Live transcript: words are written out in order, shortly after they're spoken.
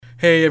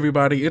Hey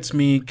everybody, it's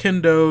me,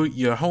 Kendo,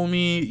 your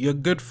homie, your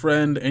good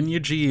friend, and your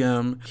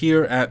GM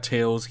here at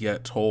Tales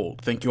Yet Told.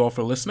 Thank you all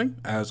for listening.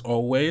 As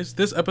always,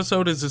 this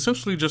episode is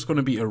essentially just going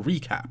to be a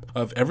recap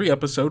of every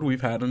episode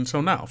we've had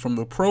until now, from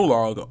the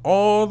prologue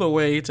all the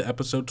way to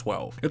episode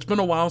 12. It's been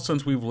a while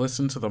since we've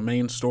listened to the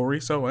main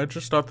story, so I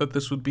just thought that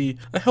this would be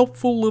a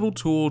helpful little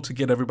tool to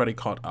get everybody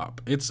caught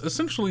up. It's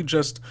essentially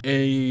just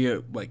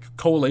a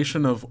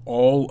collation of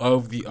all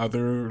of the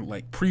other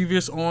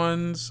previous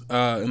ons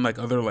and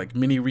other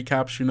mini recaps,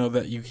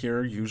 that you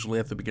hear usually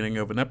at the beginning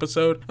of an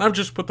episode. And I've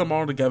just put them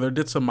all together,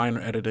 did some minor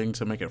editing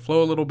to make it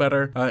flow a little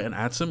better, and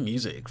add some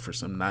music for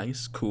some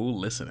nice, cool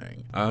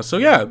listening. So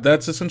yeah,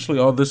 that's essentially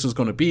all this is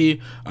going to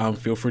be.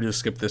 Feel free to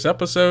skip this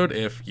episode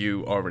if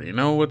you already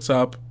know what's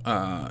up,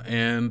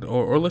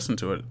 or listen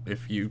to it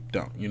if you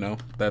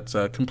don't, that's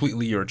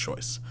completely your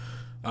choice.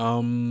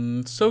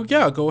 So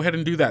yeah, go ahead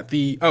and do that.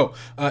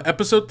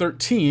 Episode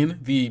 13,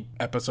 the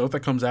episode that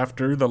comes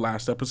after the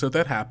last episode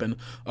that happened,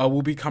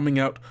 will be coming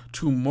out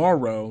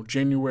tomorrow,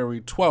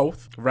 January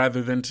 12th,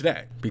 rather than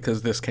today,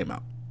 because this came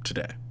out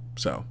today.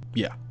 So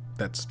yeah,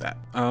 that's that.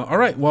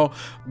 Alright, well,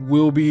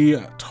 we'll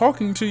be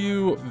talking to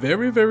you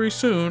very, very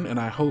soon, and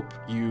I hope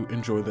you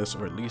enjoy this,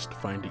 or at least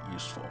find it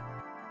useful.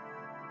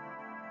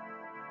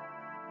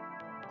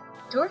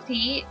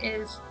 Dorothy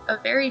is a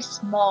very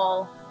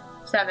small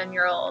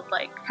 7-year-old,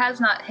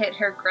 has not hit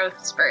her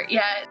growth spurt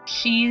yet.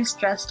 She's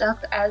dressed up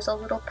as a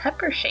little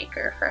pepper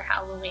shaker for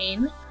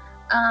Halloween,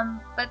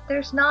 but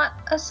there's not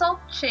a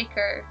salt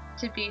shaker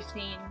to be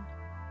seen.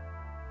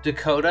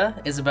 Dakota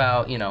is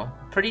about,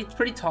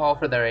 pretty tall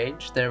for their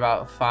age. They're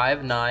about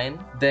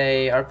 5'9".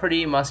 They are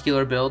pretty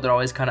muscular build. They're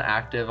always kind of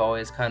active,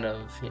 always kind of,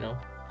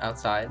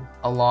 outside,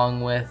 along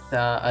with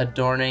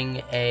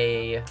adorning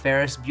a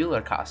Ferris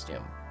Bueller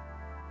costume.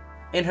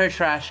 In her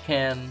trash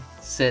can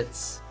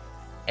sits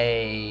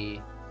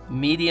a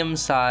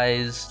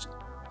medium-sized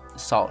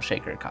salt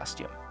shaker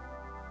costume.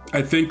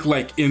 I think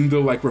in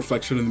the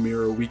reflection in the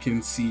mirror, we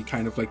can see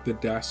kind of the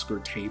desk or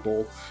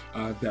table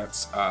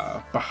that's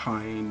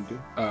behind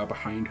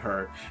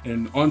her,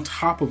 and on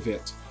top of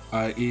it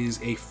is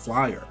a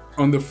flyer.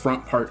 On the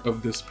front part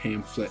of this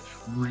pamphlet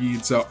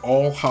reads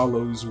All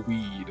Hallows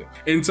Weed.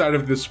 Inside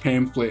of this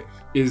pamphlet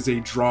is a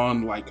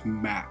drawn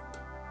map.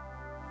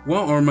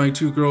 Well, are my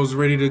two girls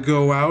ready to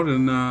go out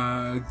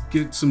and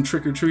get some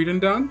trick-or-treating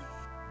done?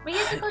 We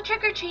get to go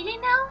trick-or-treating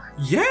now?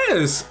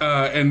 Yes!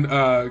 And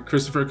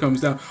Christopher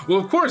comes down. Well,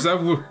 of course,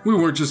 we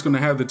weren't just going to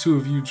have the two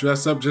of you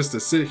dress up just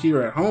to sit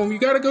here at home. You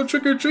got to go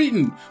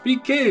trick-or-treating. Be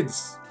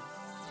kids.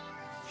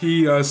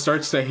 He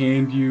starts to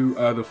hand you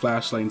the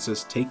flashlight and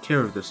says, take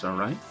care of this, all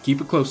right?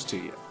 Keep it close to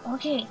you.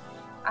 Okay.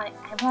 I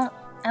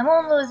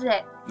won't lose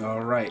it.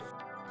 All right.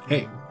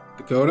 Hey,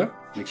 Dakota,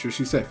 make sure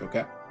she's safe,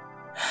 okay?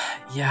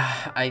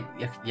 I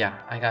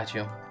got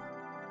you.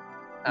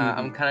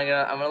 I'm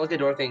gonna look at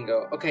Dorothy and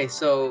go, okay,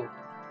 so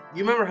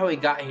you remember how we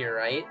got here,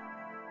 right?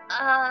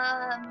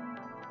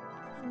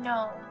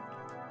 No.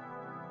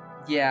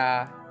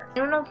 Yeah. I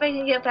don't know if I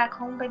can get back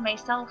home by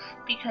myself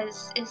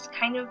because it's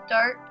kind of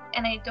dark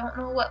and I don't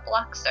know what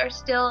blocks are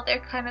still. They're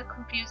kind of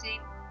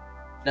confusing.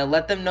 Now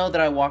let them know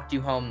that I walked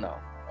you home though,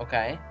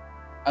 okay?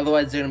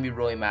 Otherwise they're gonna be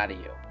really mad at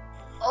you.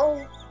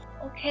 Oh,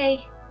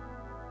 okay.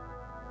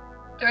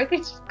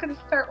 Dorothy's just gonna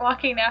start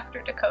walking after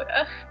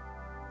Dakota.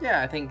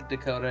 Yeah, I think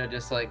Dakota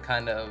just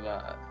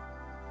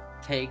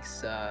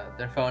takes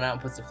their phone out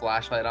and puts the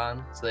flashlight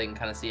on so they can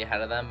kind of see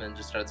ahead of them and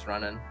just starts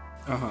running.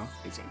 Okay.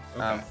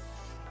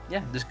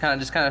 Yeah, just kind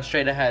of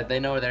straight ahead. They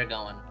know where they're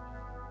going.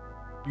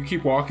 You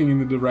keep walking in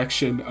the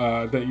direction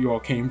that you all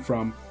came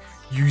from.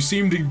 You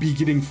seem to be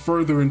getting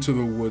further into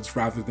the woods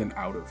rather than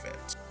out of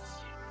it.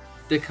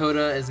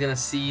 Dakota is gonna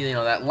see,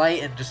 that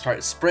light and just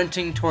start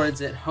sprinting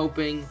towards it,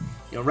 hoping,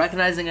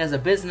 recognizing it as a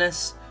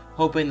business,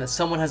 hoping that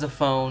someone has a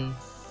phone.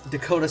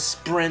 Dakota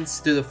sprints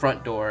through the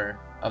front door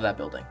of that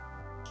building.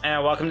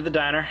 Welcome to the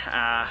diner.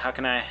 What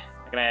can I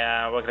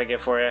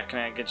get for you? Can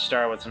I get you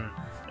started with some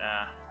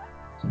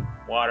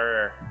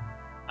water?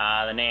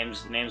 Or, the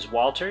name's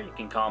Walter. You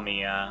can call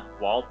me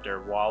Walt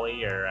or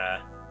Wally or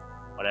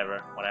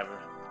whatever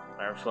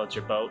floats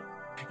your boat.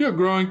 You're a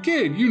growing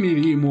kid. You need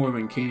to eat more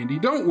than candy.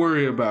 Don't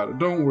worry about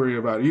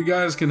it. You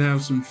guys can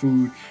have some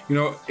food,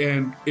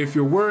 and if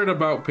you're worried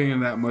about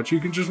paying that much,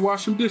 you can just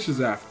wash some dishes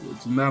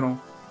afterwards, and that'll,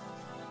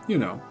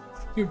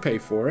 you pay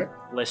for it.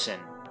 Listen,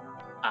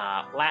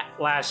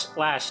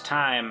 last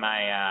time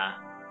I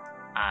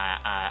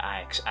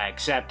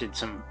accepted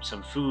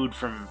some food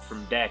from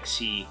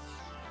Dex.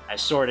 I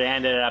sort of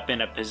ended up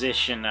in a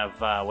position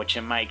of what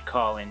you might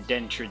call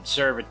indentured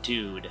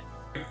servitude.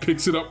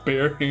 Picks it up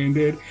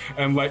barehanded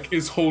and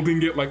is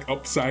holding it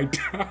upside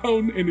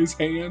down in his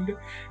hand. And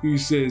he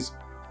says,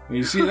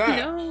 "You see that?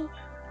 No.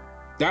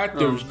 That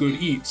there's good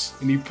eats."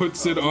 And he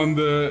puts it on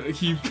the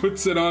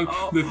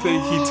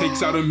thing. He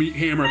takes out a meat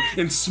hammer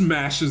and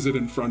smashes it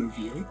in front of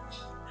you.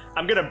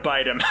 I'm gonna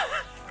bite him.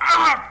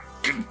 Ah!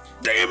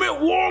 Damn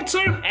it,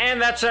 Walter!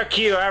 And that's our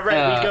cue. All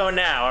right, we go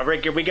now.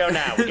 We go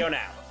now.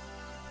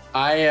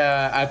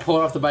 I pull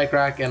it off the bike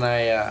rack and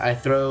I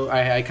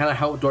kind of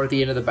help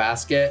Dorothy into the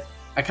basket.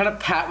 I kind of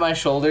pat my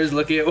shoulders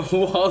looking at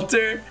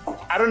Walter.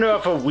 I don't know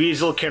if a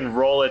weasel can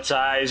roll its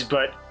eyes,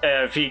 but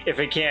if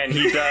it can,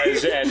 he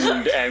does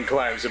and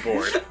climbs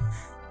aboard.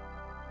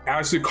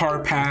 As the car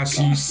passes,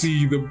 you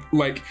see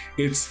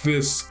it's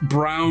this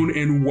brown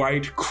and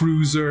white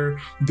cruiser.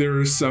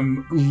 There's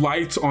some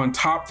lights on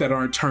top that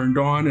aren't turned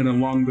on, and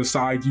along the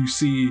side you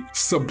see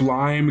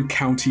Sublime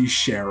County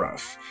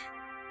Sheriff.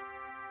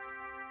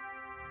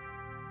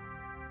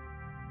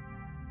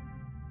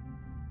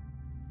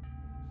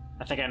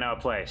 I think I know a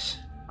place.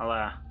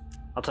 I'll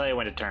tell you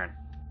when to turn.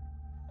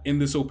 In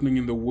this opening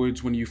in the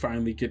woods, when you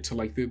finally get to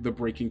the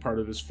breaking part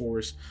of this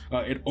forest,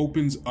 it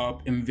opens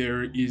up and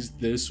there is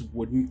this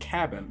wooden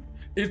cabin.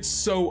 It's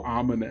so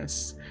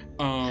ominous.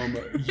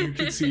 You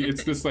can see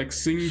it's this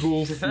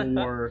single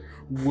floor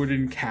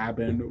wooden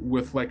cabin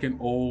with an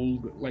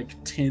old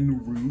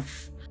tin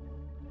roof.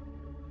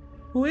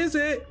 Who is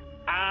it?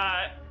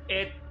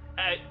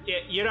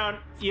 You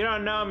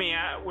don't know me.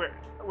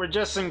 We're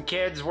just some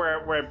kids.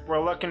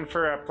 We're looking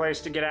for a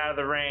place to get out of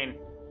the rain.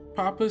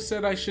 Papa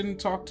said I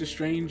shouldn't talk to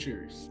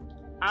strangers.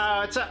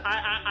 Oh,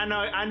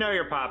 I know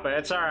your Papa.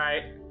 It's all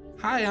right.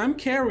 Hi, I'm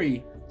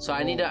Carrie. So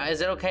I need to. Is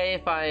it okay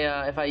if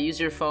I use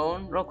your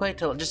phone real quick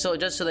just so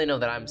they know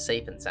that I'm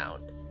safe and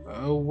sound?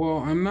 Well,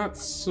 I'm not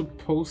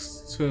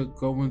supposed to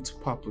go into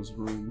Papa's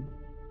room.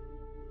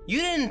 You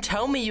didn't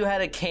tell me you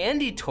had a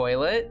candy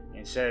toilet.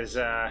 He says,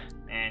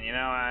 man,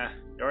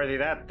 Dorothy,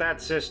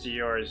 that sister of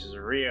yours is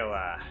a real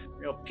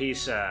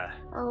piece of...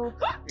 Oh,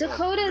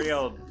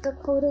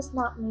 Dakota's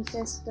not my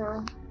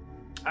sister.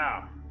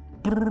 Oh.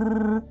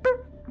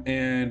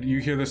 And you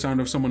hear the sound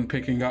of someone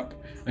picking up,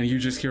 and you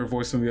just hear a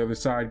voice on the other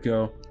side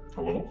go,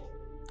 Hello?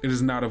 It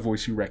is not a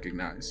voice you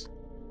recognize.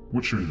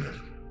 What's your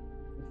name?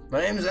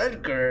 My name's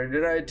Edgar.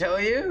 Did I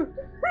tell you?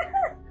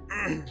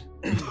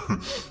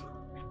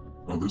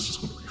 Oh, this is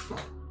gonna be fun.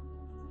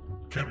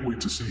 Can't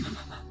wait to see you.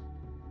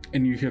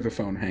 And you hear the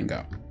phone hang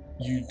up.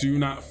 You do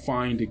not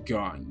find a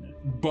gun,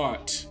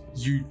 but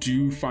you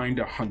do find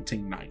a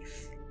hunting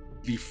knife.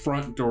 The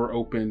front door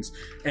opens,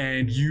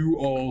 and you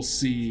all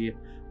see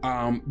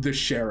the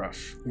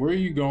sheriff. Where are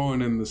you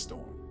going in the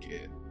storm,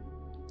 kid?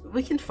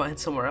 We can find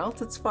somewhere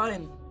else. It's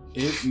fine.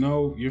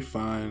 No, you're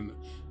fine.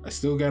 I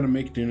still gotta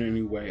make dinner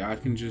anyway. I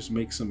can just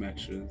make some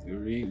extras.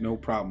 There ain't no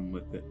problem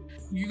with it.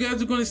 You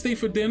guys are gonna stay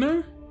for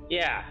dinner?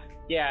 Yeah,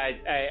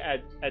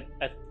 I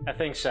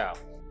think so.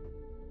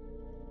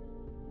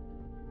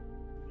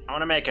 I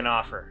want to make an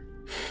offer.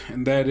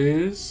 And that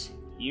is?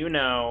 You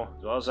know,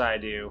 as well as I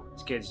do,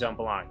 these kids don't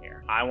belong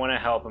here. I want to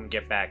help them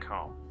get back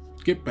home.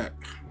 Get back.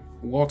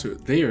 Walter,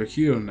 they are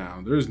here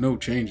now. There's no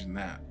change in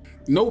that.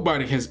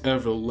 Nobody has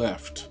ever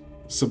left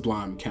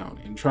Sublime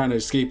County, and trying to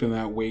escape in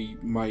that way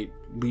might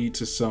lead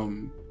to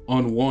some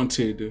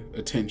unwanted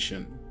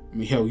attention. I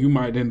mean, hell, you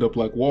might end up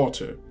like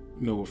Walter.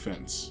 No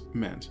offense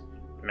meant.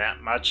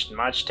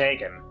 Much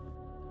taken.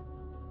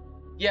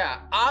 Yeah,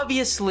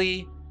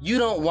 obviously you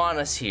don't want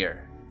us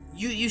here.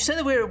 You said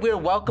that we were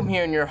welcome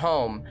here in your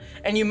home,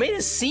 and you made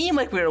it seem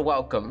like we were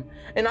welcome,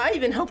 and I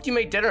even helped you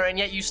make dinner, and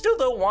yet you still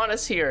don't want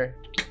us here.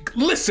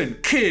 Listen,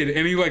 kid,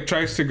 and he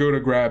tries to go to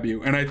grab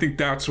you, and I think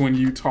that's when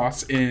you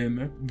toss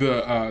in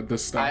the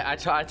stuff.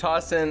 I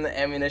toss in the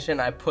ammunition,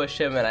 I push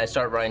him, and I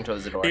start running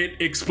towards the door.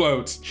 It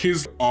explodes.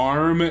 His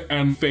arm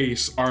and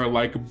face are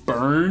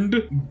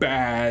burned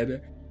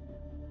bad.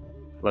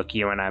 Look,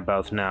 you and I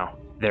both know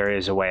there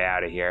is a way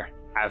out of here.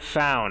 I've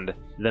found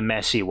the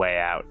messy way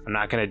out. I'm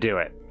not gonna do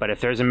it, but if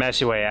there's a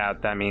messy way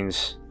out, that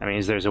means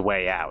there's a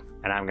way out,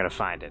 and I'm gonna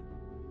find it.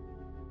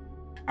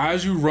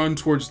 As you run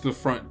towards the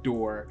front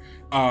door,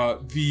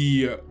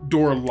 the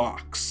door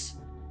locks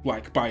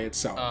by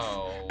itself.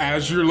 Oh,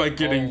 as you're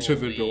getting to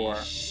the door,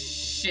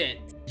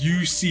 shit.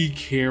 You see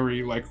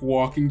Carrie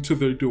walking to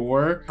the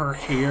door. Her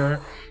hair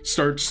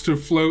starts to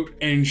float,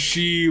 and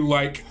she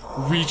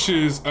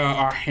reaches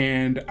a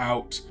hand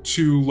out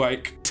to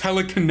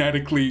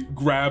telekinetically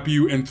grab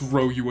you and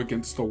throw you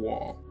against the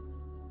wall.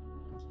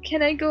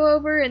 Can I go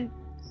over and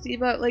see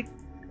about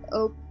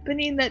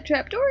opening that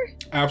trapdoor?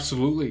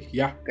 Absolutely,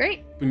 yeah.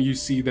 Great. And you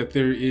see that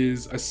there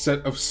is a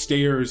set of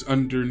stairs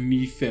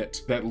underneath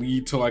it that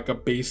lead to a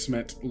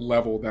basement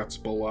level that's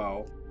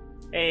below.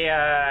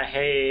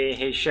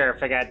 Hey,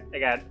 Sheriff, I got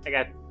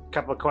a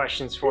couple of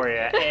questions for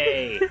you.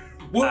 A,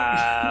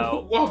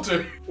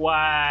 Walter,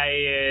 why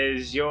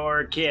is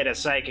your kid a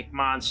psychic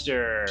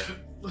monster?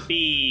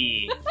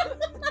 B,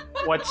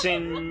 what's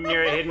in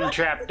your hidden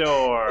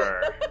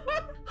trapdoor?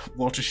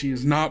 Walter, she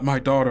is not my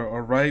daughter,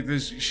 all right?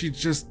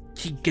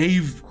 He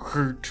gave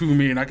her to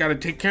me, and I gotta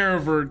take care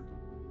of her.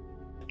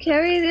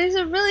 Carrie, there's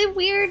a really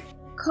weird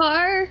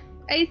car,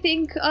 I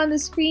think, on the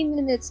screen,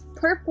 and it's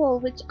purple,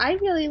 which I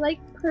really like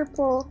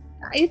purple.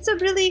 It's a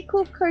really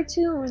cool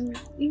cartoon.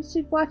 You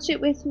should watch it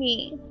with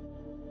me.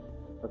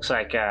 Looks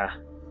like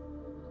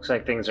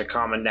things are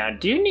calming down.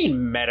 Do you need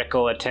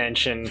medical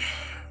attention?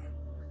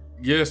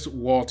 Yes,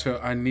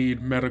 Walter, I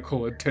need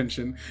medical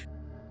attention.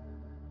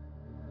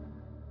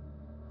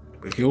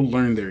 But he'll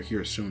learn they're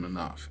here soon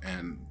enough.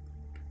 And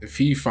if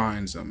he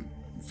finds them,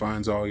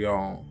 finds all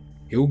y'all,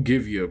 he'll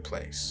give you a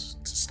place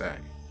to stay.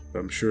 But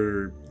I'm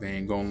sure they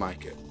ain't gonna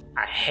like it.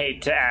 I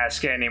hate to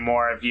ask any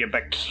more of you,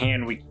 but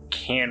can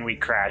we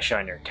crash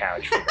on your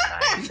couch for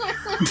the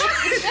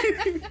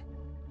night?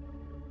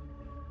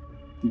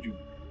 Did you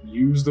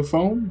use the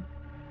phone?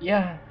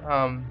 Yeah,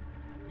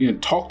 You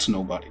didn't talk to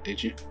nobody,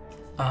 did you?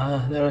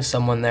 there was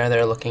someone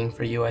there looking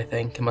for you, I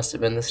think. It must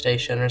have been the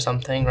station or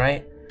something,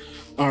 right?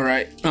 All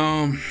right.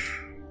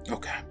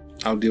 Okay.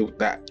 I'll deal with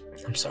that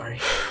I'm sorry.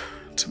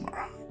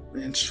 tomorrow.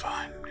 It's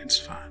fine. It's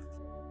fine.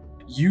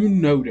 You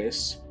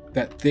notice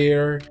that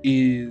there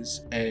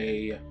is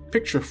a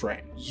picture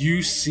frame.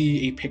 You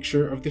see a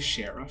picture of the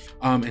sheriff,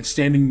 and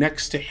standing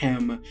next to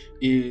him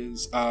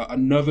is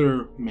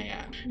another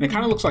man. And it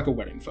kind of looks like a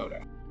wedding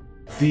photo.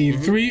 The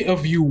three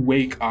of you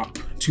wake up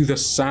to the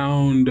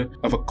sound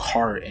of a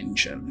car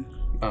engine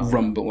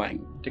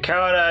rumbling.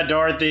 Dakota,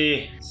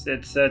 Dorothy,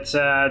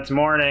 it's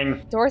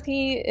morning.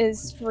 Dorothy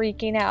is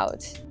freaking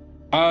out.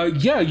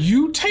 Yeah,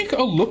 you take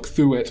a look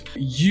through it.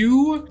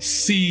 You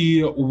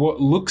see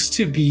what looks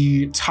to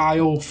be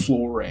tile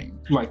flooring,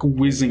 like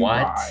whizzing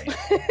by.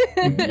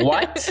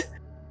 What?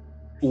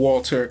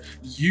 Walter,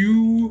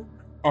 you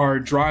are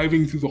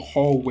driving through the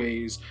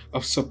hallways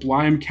of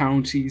Sublime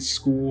County's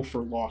School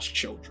for Lost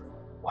Children.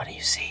 What do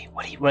you see?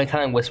 What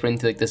kind of whispering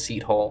into like the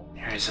seat hole?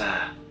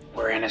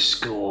 We're in a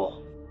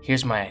school.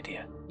 Here's my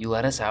idea. You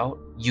let us out,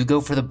 you go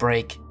for the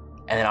break,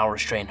 and then I'll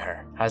restrain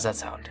her. How does that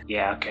sound?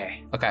 Yeah,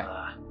 okay. Okay.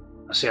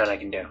 I'll see what I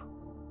can do.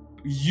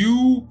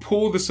 You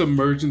pull this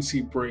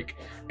emergency brake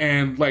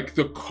and like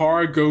the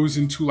car goes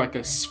into like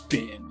a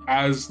spin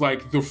as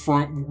like the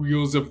front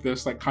wheels of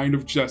this like kind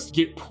of just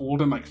get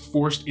pulled and like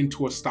forced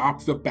into a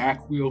stop, the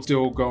back wheel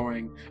still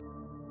going.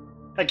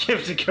 I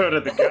give Dakota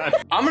the gun.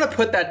 I'm gonna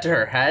put that to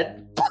her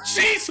head.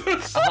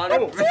 Jesus!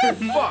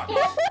 100%. Fuck!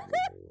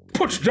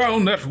 Put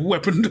down that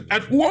weapon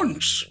at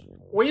once!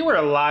 We were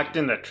locked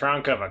in the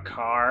trunk of a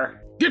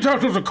car. Get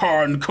out of the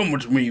car and come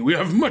with me. We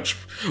have a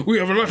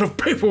lot of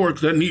paperwork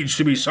that needs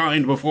to be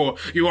signed before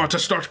you are to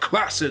start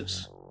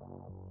classes.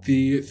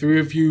 The three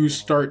of you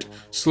start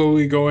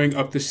slowly going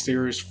up the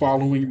stairs,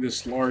 following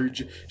this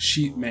large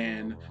sheet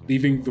man,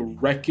 leaving the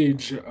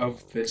wreckage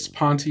of this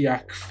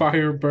Pontiac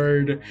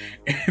Firebird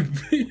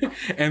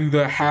and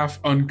the half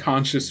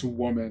unconscious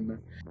woman.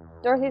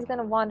 Dorothy's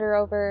gonna wander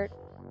over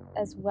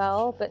as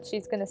well, but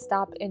she's gonna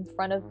stop in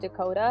front of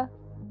Dakota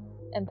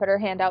and put her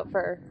hand out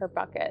for her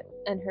bucket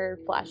and her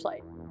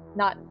flashlight.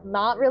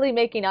 Not really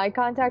making eye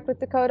contact with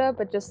Dakota,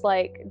 but just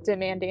like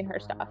demanding her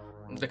stuff.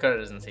 Dakota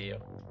doesn't see you.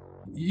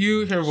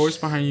 You hear a voice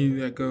behind you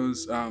that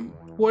goes,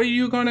 what are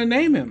you gonna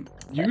name him?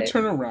 You Right.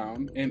 turn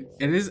around and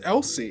it is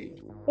Elsie.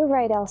 You're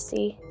right,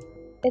 Elsie.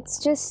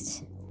 It's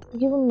just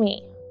you and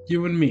me.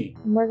 You and me.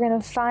 And we're gonna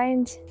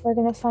find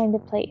a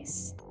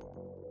place.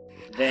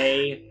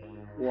 They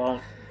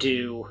won't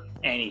do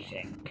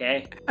anything,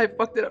 okay? I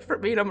fucked it up for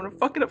me and I'm gonna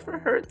fuck it up for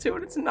her too,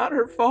 and it's not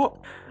her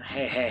fault.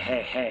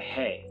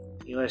 Hey.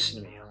 You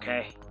listen to me,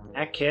 okay?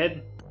 That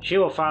kid, she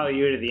will follow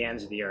you to the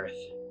ends of the earth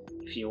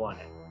if you want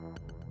it.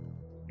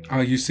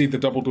 You see the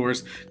double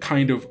doors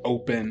kind of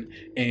open,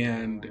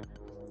 and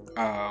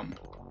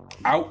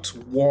out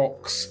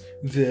walks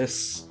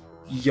this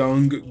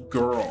young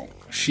girl.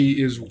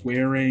 She is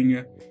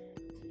wearing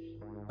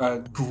a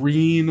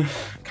green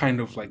kind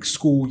of like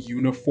school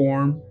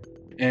uniform,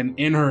 and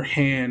in her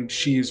hand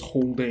she is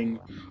holding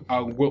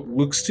what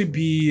looks to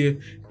be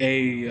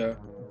a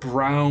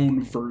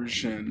brown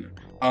version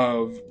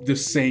of the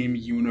same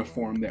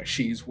uniform that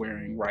she's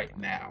wearing right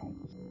now.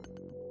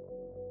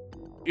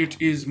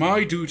 It is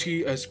my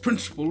duty as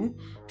principal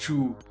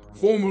to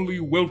formally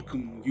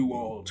welcome you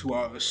all to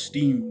our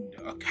esteemed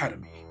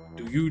academy.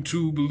 Do you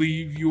two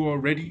believe you are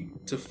ready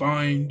to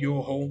find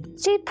your home?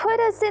 She put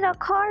us in a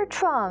car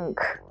trunk.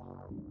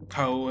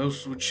 How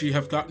else would she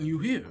have gotten you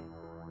here?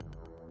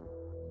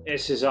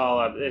 This is all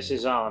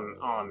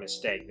a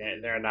mistake.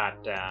 They're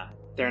not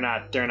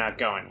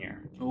going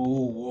here.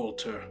 Oh,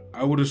 Walter,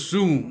 I would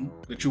assume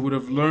that you would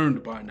have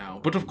learned by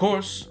now, but of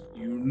course,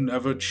 you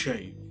never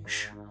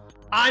change.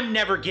 I'm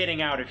never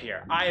getting out of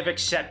here. I have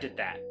accepted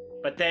that.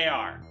 But they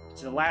are.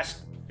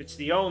 It's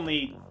the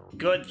only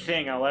good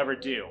thing I'll ever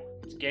do.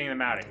 It's getting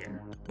them out of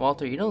here.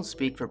 Walter, you don't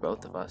speak for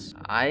both of us.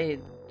 I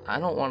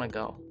don't want to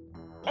go.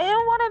 I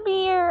don't want to be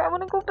here. I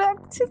want to go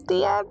back to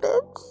the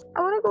Abbots.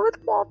 I want to go with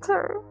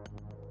Walter.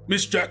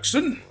 Miss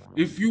Jackson,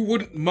 if you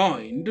wouldn't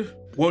mind,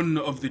 one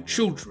of the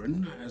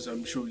children, as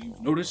I'm sure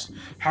you've noticed,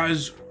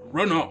 has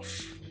run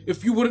off.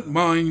 If you wouldn't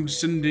mind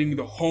sending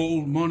the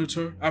hall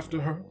monitor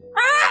after her.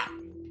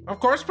 Of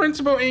course,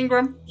 Principal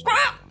Ingram.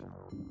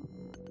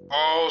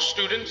 All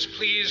students,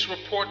 please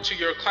report to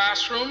your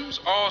classrooms.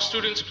 All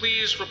students,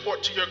 please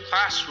report to your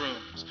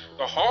classrooms.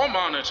 The hall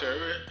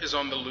monitor is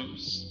on the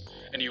loose,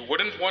 and you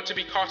wouldn't want to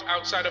be caught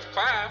outside of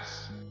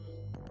class.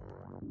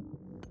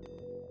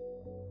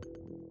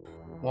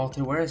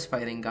 Walter, where has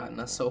fighting gotten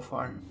us so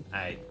far?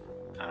 I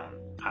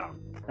don't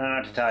know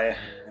what to tell you.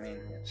 I mean,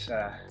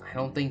 I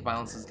don't think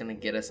violence is gonna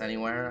get us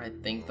anywhere. I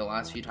think the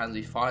last few times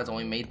we fought has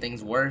only made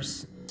things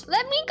worse.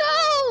 Let me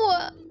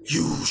go!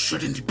 You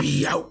shouldn't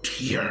be out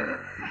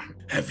here.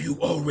 Have you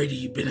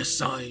already been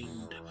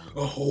assigned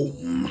a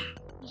home?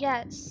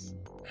 Yes.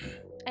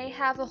 I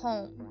have a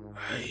home.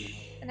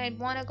 And I'd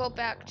want to go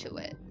back to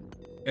it.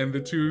 And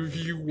the two of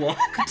you walk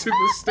to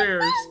the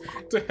stairs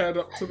to head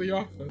up to the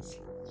office.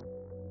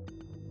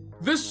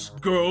 This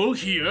girl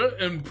here,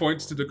 and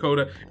points to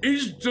Dakota,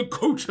 is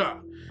Dakota.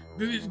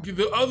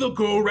 The other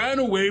girl ran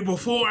away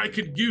before I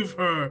could give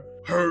her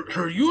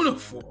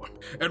uniform.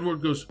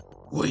 Edward goes,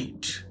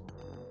 wait,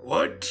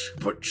 what?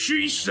 But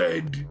she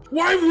said,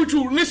 why would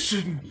you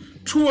listen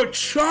to a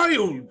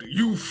child,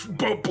 you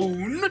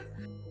baboon?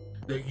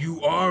 That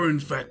you are in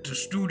fact a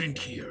student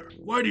here.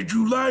 Why did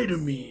you lie to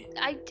me?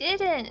 I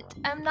didn't.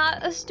 I'm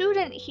not a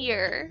student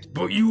here.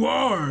 But you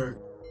are.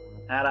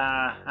 That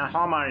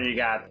homeowner you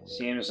got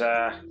seems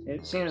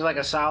like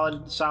a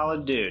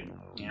solid dude.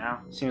 You know,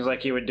 seems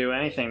like he would do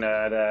anything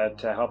to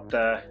help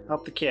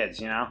the kids.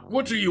 You know.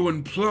 What are you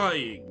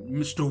implying,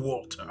 Mr.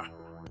 Walter?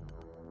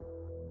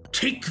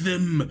 Take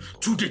them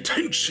to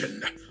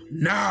detention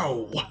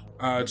now.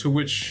 To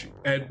which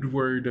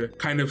Edward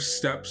kind of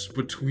steps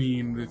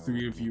between the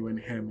three of you and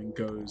him and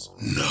goes,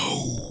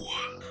 no,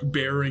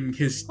 baring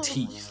his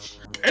teeth.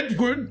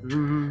 Edward,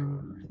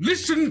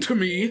 listen to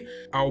me.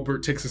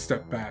 Albert takes a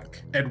step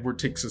back. Edward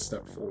takes a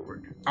step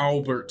forward.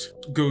 Albert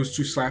goes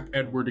to slap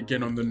Edward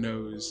again on the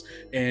nose,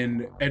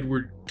 and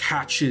Edward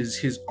catches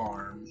his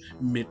arm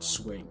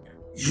mid-swing.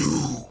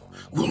 You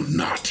will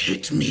not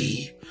hit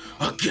me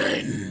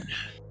again.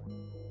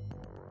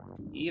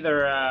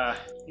 Either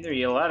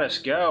you let us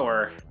go,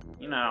 or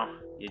you don't.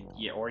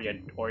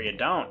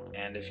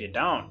 And if you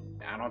don't,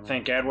 I don't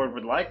think Edward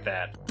would like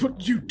that.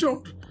 But you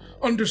don't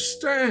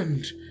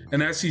understand.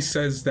 And as he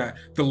says that,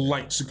 the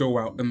lights go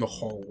out in the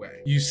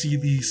hallway. You see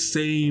these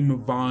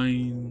same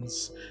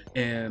vines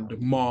and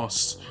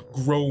moss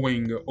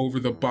growing over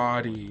the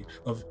body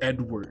of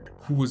Edward,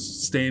 who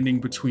was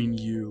standing between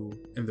you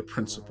and the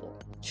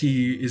principal.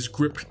 He is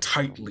gripped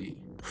tightly,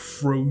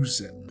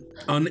 frozen,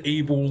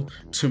 unable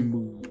to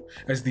move,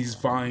 as these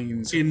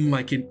vines, in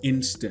like an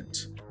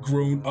instant,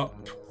 grown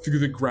up through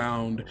the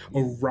ground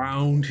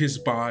around his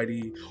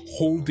body,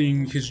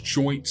 holding his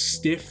joints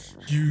stiff.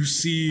 You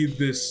see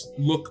this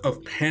look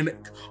of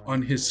panic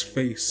on his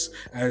face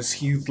as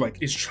he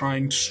is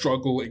trying to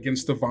struggle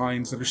against the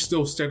vines that are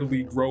still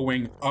steadily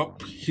growing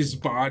up his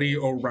body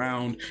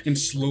around and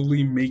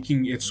slowly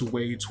making its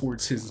way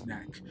towards his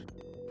neck.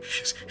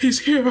 He's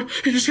here.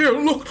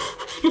 Look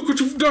what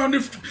you've done.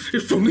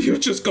 If only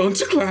you'd just gone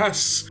to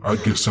class. I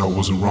guess I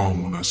wasn't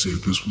wrong when I said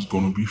this was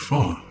gonna be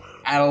fun.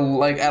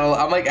 I'm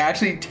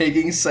actually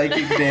taking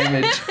psychic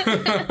damage.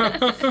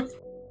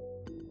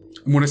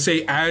 I'm going to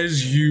say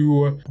as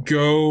you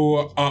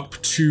go up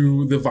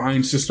to the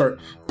vines to start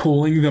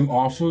pulling them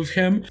off of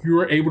him, you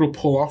were able to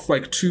pull off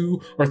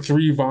 2 or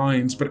 3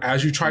 vines, but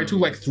as you try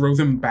to throw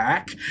them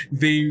back,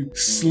 they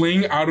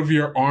sling out of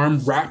your arm,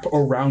 wrap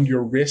around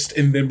your wrist,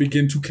 and then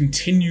begin to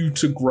continue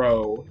to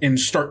grow and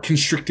start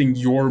constricting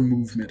your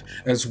movement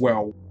as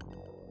well.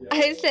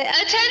 I say,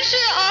 attention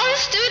all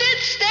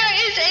students, there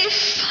is a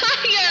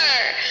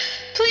fire!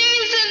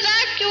 Please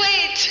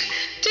evacuate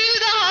to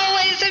the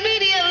hallways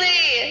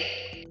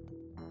immediately!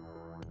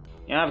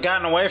 You know, I've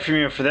gotten away from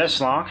you for this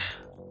long.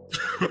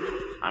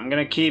 I'm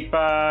gonna keep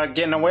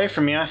getting away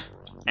from you.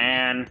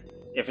 And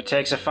if it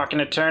takes a fucking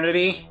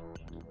eternity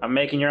of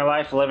making your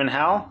life live in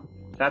hell,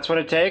 if that's what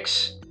it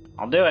takes,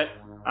 I'll do it.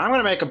 I'm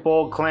gonna make a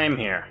bold claim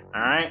here,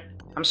 alright?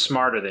 I'm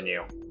smarter than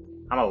you.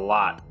 I'm a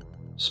lot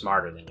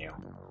smarter than you.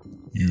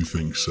 You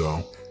think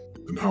so?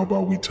 Then how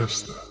about we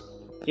test that?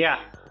 Yeah.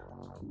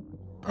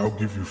 I'll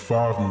give you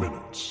 5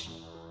 minutes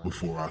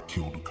before I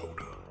kill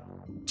Dakota.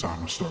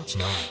 Timer starts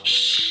now.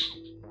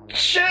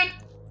 Shit!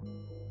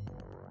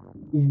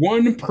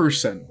 One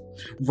person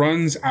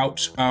runs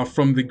out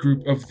from the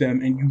group of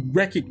them, and you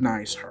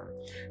recognize her.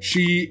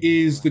 She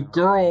is the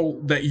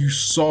girl that you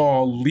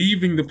saw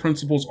leaving the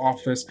principal's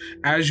office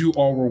as you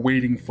all were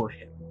waiting for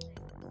him.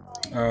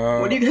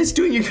 What are you guys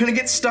doing? You're gonna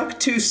get stuck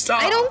too.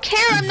 Stop. I don't care.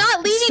 I'm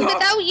not leaving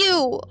without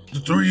you. The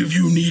 3 of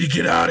you need to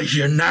get out of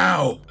here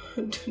now.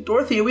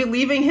 Dorothy, are we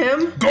leaving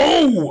him?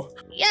 Go!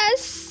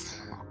 Yes.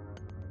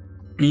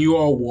 And you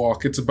all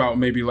walk. It's about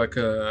maybe a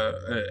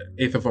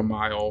eighth of a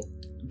mile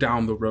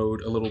down the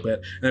road a little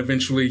bit, and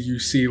eventually you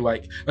see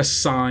a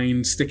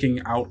sign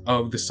sticking out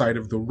of the side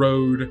of the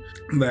road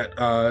that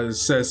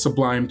says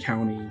Sublime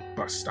County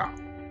Bus Stop.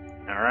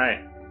 All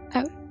right.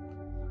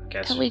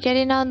 Are we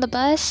getting on the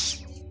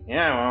bus?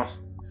 Yeah, well,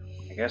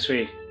 I guess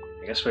we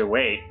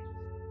wait.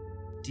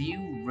 Do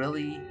you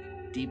really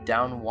deep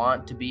down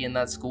want to be in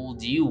that school?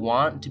 Do you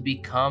want to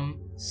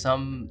become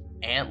some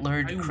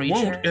antlered creature?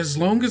 I won't, as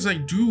long as I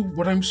do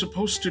what I'm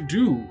supposed to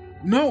do.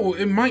 No,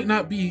 it might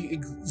not be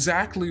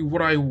exactly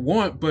what I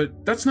want,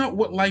 but that's not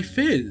what life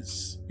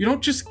is. You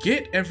don't just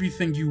get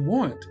everything you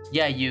want.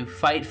 Yeah, you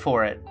fight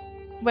for it.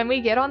 When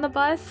we get on the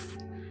bus,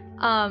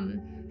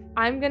 I'm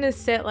gonna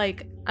sit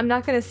I'm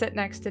not gonna sit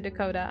next to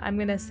Dakota. I'm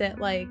gonna sit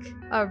like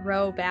a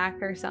row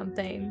back or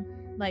something.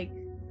 Like,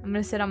 I'm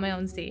gonna sit on my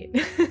own seat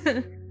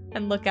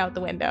and look out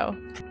the window.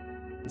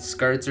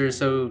 Skirts are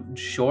so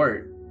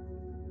short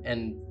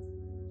and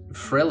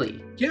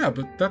frilly. Yeah,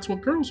 but that's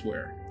what girls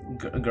wear.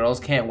 Girls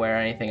can't wear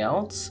anything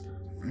else?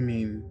 I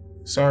mean,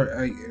 sorry,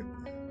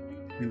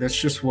 I mean, that's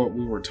just what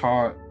we were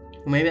taught.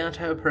 Well, maybe I'm the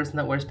type of person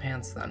that wears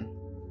pants then.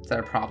 Is that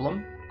a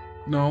problem?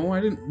 No,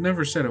 I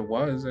never said it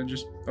was. I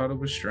just thought it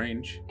was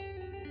strange.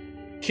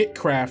 Kit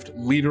Craft,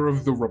 leader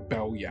of the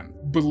rebellion,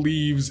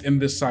 believes in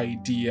this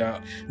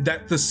idea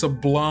that the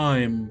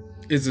sublime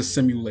is a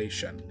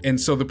simulation. And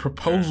so the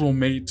proposal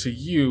made to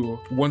you,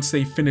 once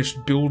they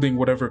finished building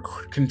whatever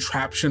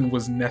contraption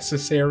was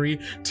necessary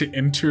to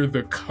enter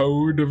the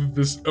code of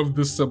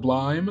the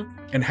sublime,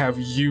 and have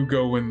you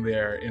go in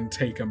there and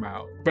take them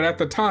out. But at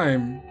the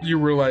time, you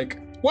were like,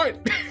 what?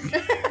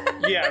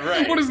 Yeah,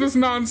 right. What is this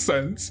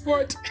nonsense?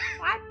 What?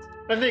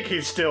 I think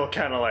he's still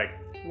kind of like,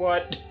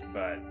 what?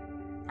 But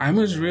I'm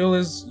as real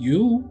as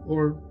you,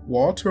 or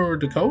Walter, or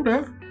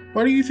Dakota.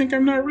 Why do you think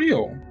I'm not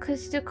real?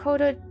 Because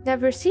Dakota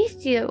never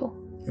sees you.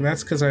 And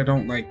that's because I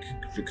don't like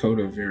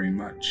Dakota very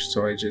much,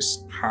 so I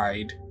just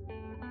hide.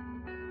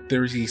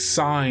 There's a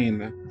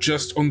sign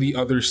just on the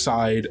other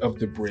side of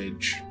the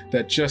bridge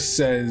that just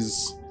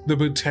says the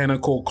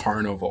Botanical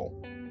Carnival.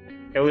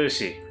 hey,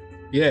 Lucy,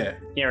 Yeah.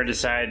 you ever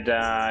decide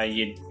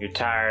you're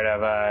tired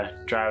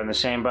of driving the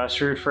same bus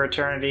route for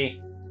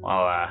eternity?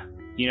 Well,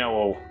 you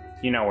know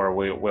where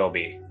we'll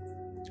be.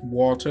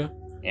 Walter,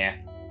 Yeah.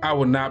 I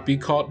will not be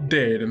caught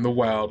dead in the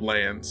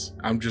wildlands.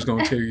 I'm just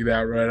gonna tell you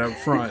that right up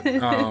front.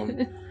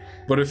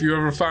 But if you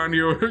ever find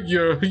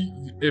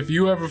if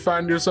you ever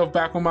find yourself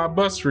back on my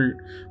bus route,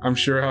 I'm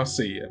sure I'll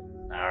see you.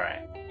 All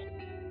right.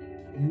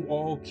 You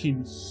all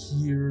can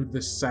hear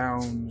the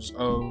sounds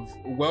of,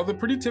 well, the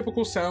pretty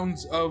typical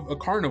sounds of a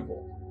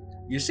carnival.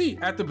 You see,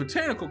 at the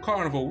Botanical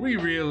Carnival, we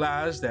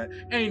realized that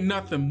ain't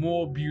nothing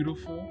more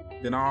beautiful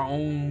than our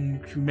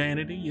own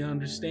humanity, you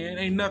understand?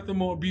 Ain't nothing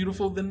more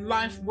beautiful than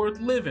life worth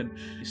living.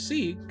 You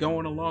see,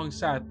 going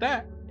alongside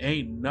that,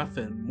 ain't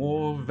nothing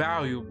more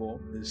valuable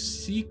than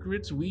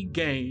secrets we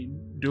gain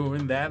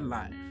during that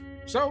life.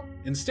 So,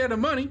 instead of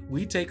money,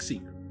 we take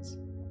secrets.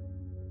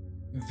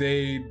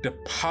 They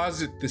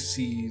deposit the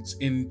seeds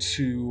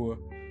into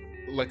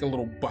like a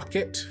little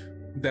bucket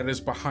that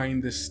is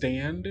behind the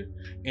stand,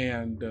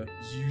 and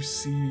you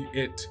see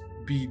it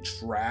be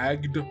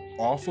dragged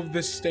off of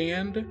the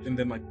stand and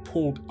then like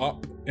pulled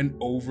up and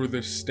over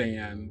the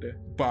stand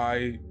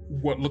by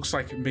what looks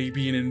like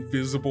maybe an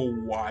invisible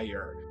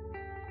wire.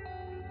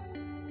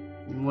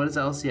 What does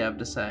Elsie have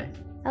to say?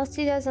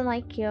 Elsie doesn't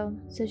like you,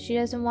 so she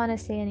doesn't want to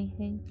say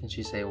anything. Can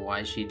she say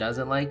why she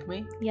doesn't like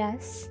me?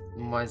 Yes.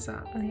 Why is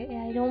that? Okay,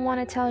 I don't want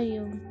to tell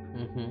you.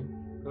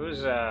 Mm-hmm.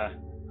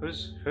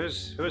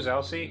 Who's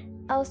Elsie?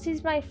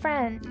 Elsie's my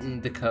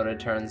friend. Dakota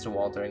turns to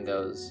Walter and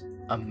goes,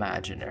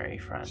 imaginary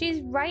friend. She's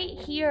right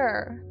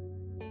here.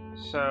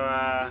 So,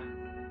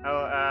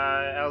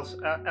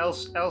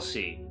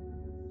 Elsie,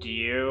 do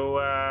you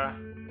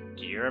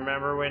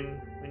remember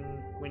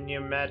when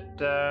you met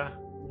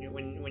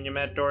when you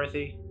met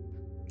Dorothy?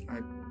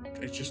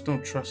 I just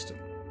don't trust him.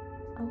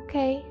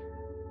 Okay.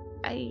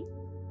 I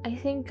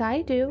think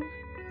I do.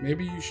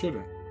 Maybe you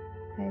shouldn't.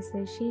 I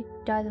say she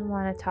doesn't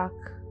want to talk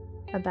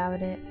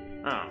about it.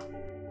 Oh.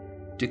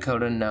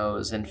 Dakota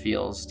knows and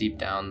feels deep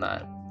down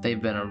that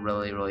they've been a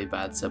really, really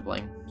bad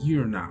sibling.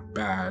 You're not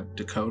bad,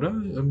 Dakota.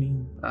 I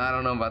mean, I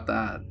don't know about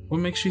that. what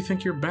makes you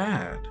think you're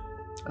bad?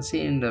 I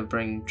seem to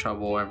bring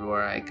trouble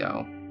everywhere I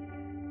go.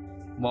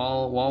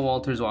 While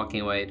Walter's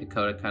walking away,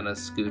 Dakota kind of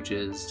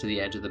scooches to the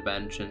edge of the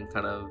bench and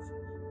kind of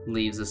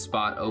leaves a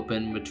spot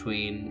open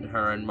between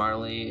her and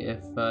Marley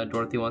if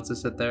Dorothy wants to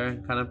sit there,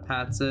 and kind of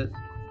pats it,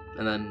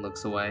 and then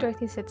looks away.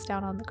 Dorothy sits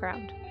down on the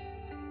ground.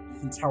 You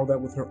can tell that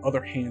with her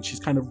other hand,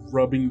 she's kind of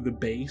rubbing the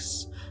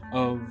base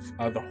of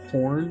the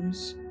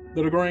horns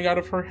that are growing out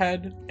of her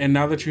head. And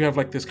now that you have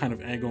like this kind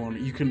of angle on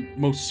it, you can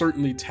most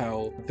certainly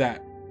tell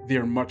that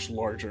they're much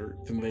larger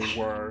than they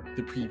were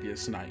the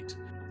previous night.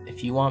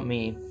 If you want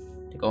me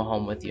to go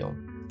home with you,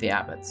 the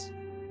Abbotts,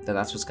 then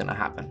that's what's gonna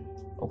happen,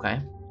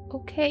 okay?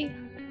 Okay.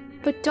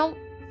 But don't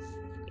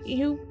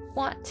you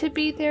want to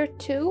be there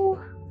too?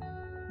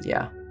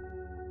 Yeah.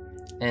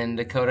 And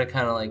Dakota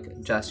kind of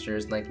like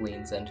gestures, like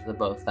leans into the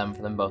both of them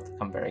for them both to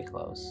come very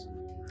close.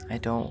 I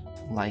don't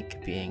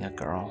like being a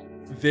girl.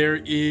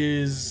 There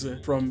is,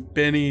 from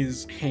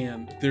Benny's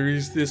hand, there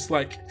is this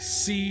like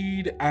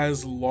seed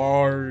as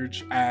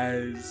large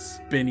as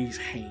Benny's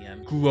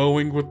hand,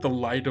 glowing with the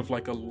light of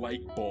like a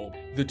light bulb.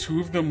 The two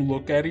of them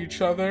look at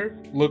each other,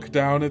 look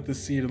down at the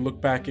seed, and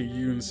look back at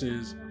you and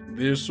says,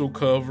 "This'll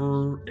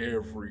cover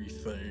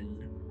everything."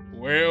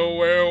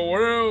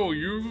 Well,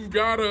 you've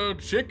got a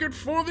ticket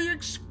for the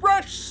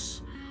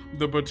Express!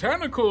 The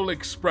Botanical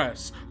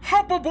Express!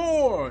 Hop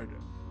aboard!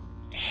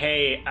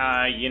 Hey,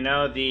 you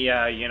know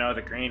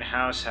the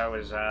greenhouse I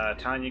was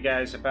telling you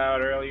guys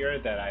about earlier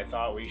that I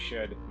thought we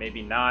should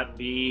maybe not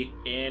be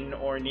in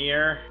or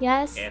near?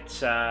 Yes.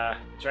 It's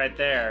right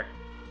there.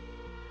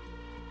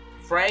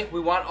 Frank, we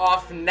want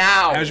off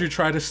now. As you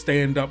try to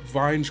stand up,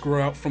 vines grow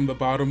out from the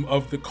bottom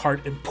of the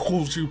cart and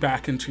pulls you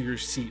back into your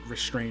seat,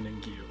 restraining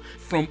you.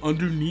 From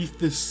underneath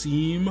the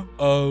seam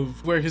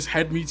of where his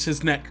head meets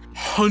his neck,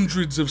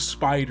 hundreds of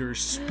spiders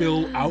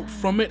spill out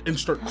from it and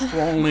start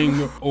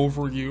crawling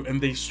over you, and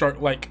they start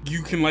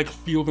you can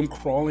feel them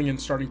crawling and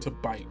starting to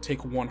bite.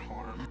 Take one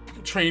harm.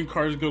 Train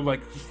cars go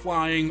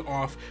flying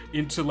off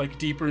into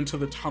deeper into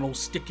the tunnel,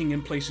 sticking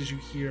in places. You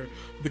hear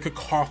the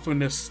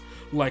cacophonous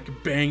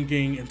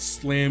banging and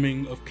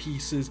slamming of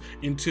pieces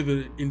into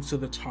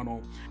the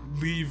tunnel.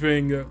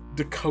 Leaving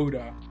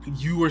Dakota,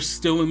 you are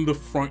still in the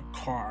front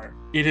car.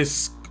 It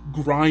is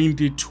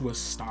grinded to a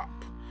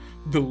stop.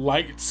 The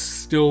lights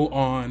still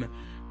on,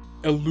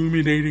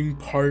 illuminating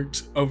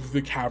part of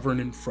the cavern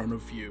in front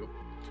of you.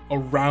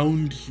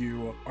 Around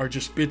you are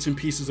just bits and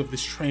pieces of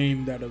this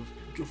train that have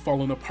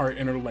fallen apart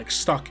and are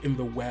stuck in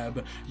the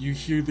web. You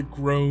hear the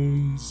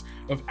groans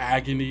of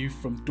agony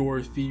from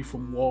Dorothy,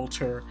 from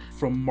Walter,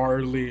 from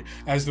Marley,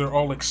 as they're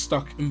all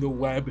stuck in the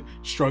web,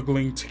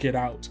 struggling to get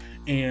out.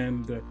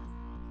 And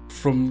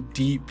from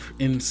deep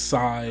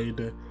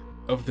inside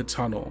of the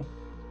tunnel,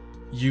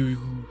 you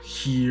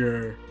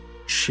hear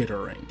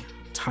chittering,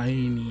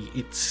 tiny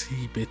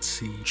itsy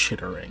bitsy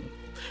chittering.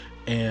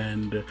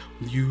 And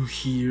you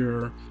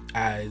hear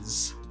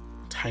as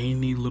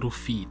tiny little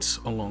feet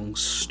along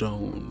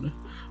stone,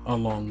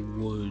 along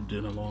wood,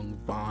 and along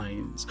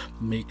vines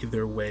make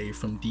their way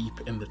from deep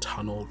in the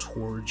tunnel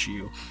towards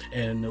you.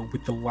 And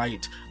with the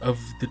light of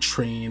the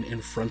train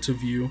in front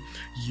of you,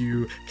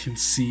 you can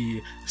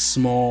see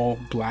small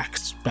black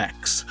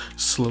specks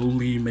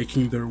slowly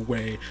making their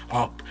way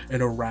up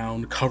and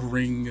around,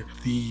 covering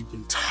the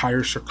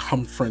entire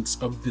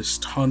circumference of this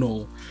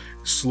tunnel,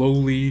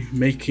 slowly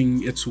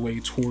making its way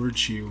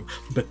towards you.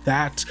 But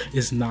that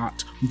is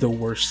not the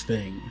worst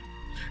thing.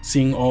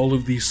 Seeing all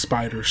of these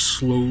spiders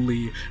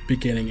slowly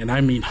beginning, and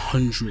I mean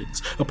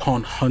hundreds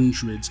upon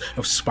hundreds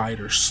of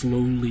spiders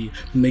slowly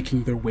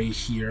making their way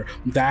here,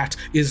 that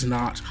is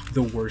not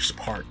the worst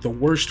part. The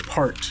worst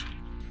part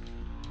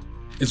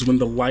is when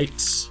the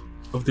lights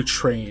of the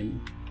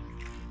train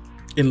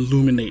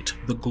illuminate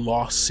the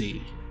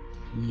glossy,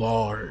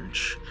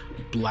 large,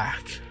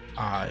 black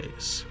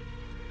eyes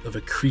of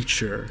a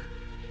creature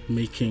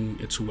making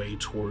its way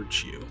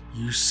towards you.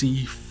 You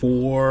see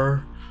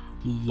 4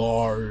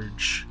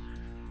 large,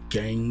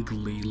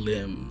 gangly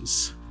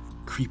limbs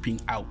creeping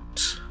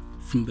out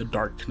from the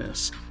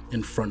darkness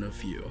in front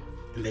of you.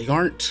 And they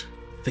aren't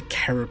the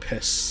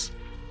carapace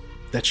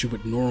that you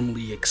would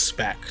normally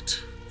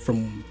expect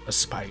from a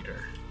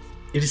spider.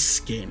 It is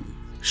skin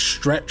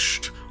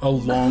stretched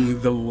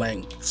along the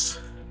lengths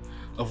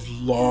of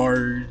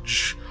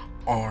large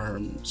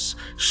arms,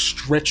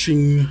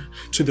 stretching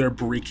to their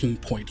breaking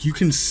point. You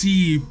can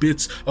see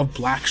bits of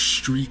black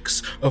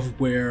streaks of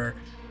where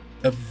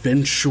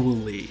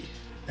eventually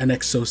an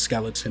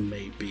exoskeleton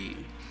may be,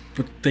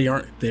 but they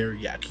aren't there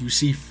yet. You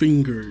see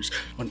fingers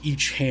on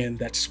each hand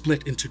that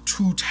split into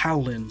 2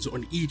 talons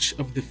on each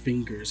of the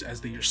fingers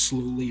as they are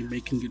slowly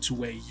making its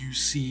way. You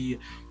see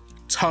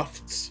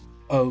tufts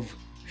of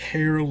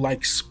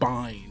hair-like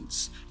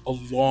spines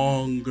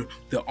along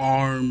the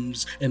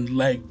arms and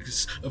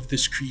legs of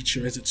this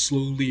creature as it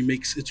slowly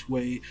makes its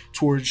way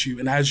towards you.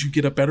 And as you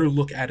get a better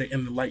look at it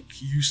in the light,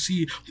 you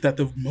see that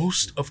the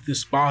most of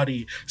this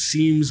body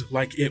seems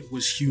like it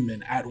was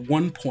human at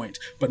one point,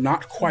 but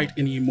not quite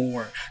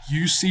anymore.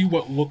 You see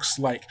what looks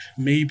like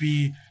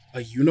maybe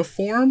a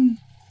uniform,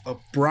 a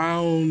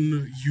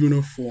brown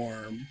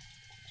uniform,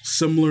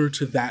 similar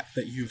to that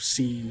you've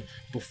seen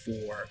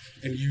before.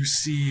 And you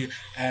see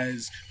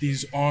as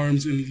these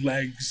arms and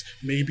legs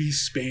may be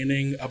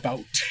spanning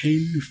about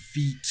 10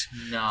 feet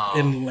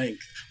in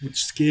length, with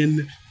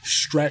skin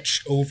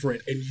stretched over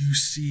it. And you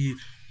see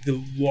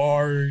the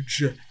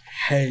large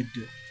head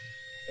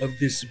of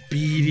this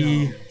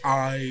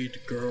beady-eyed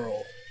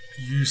girl.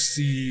 You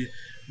see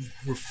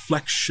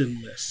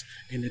reflectionless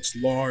in its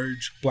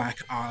large black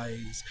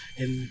eyes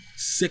and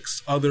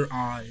 6 other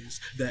eyes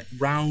that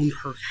round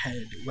her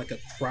head like a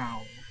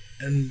crown,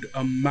 and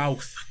a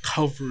mouth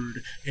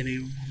covered in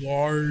a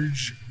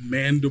large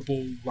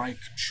mandible-like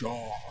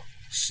jaw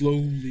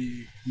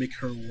slowly make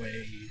her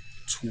way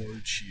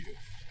towards you.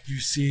 You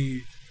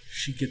see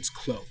she gets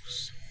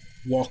close,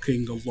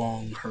 walking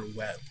along her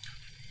web,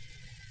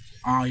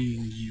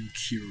 eyeing you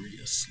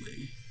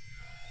curiously.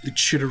 The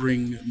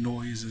chittering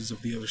noises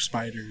of the other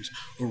spiders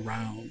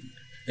around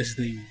as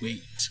they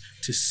wait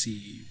to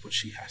see what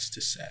she has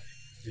to say.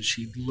 And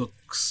she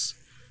looks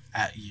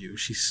at you.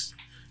 She's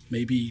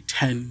maybe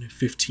 10,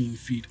 15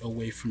 feet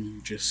away from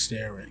you, just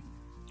staring.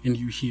 And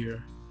you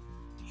hear,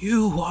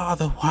 "You are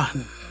the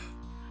one.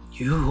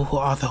 You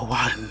are the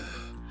one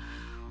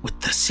with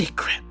the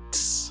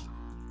secrets.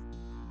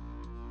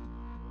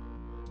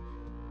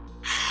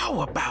 How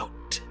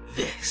about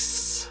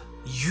this?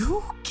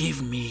 You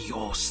give me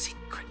your secrets.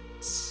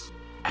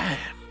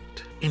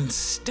 And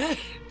instead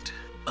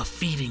of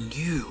feeding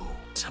you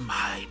to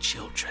my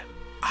children,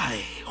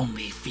 I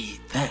only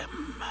feed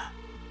them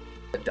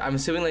I'm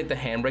assuming like the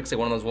handbrake's like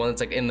one of those ones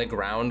that's like in the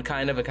ground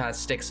kind of, it kind of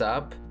sticks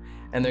up,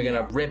 and they're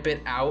gonna rip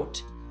it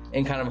out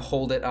and kind of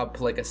hold it up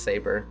like a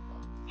saber.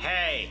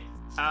 Hey,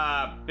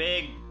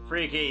 big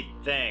freaky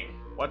thing.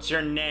 What's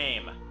your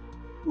name?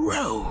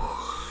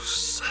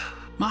 Rose.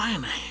 My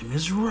name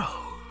is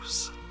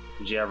Rose.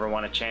 Did you ever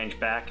want to change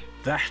back?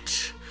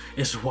 That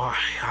is why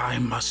I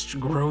must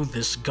grow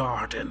this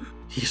garden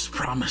he's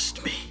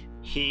promised me.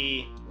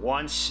 He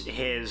wants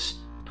his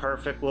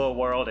perfect little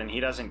world, and he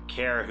doesn't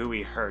care who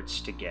he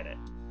hurts to get it.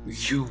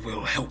 You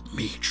will help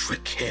me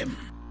trick him.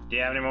 Do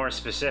you have any more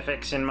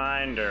specifics in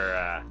mind,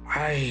 or,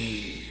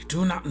 I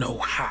do not know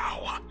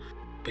how,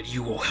 but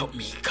you will help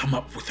me come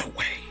up with a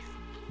way.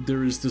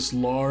 There is this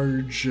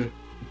large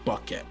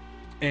bucket,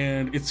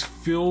 and it's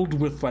filled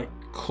with, like,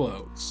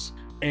 clothes.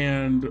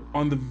 And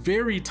on the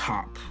very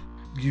top,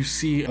 you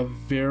see a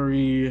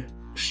very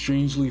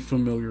strangely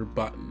familiar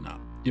button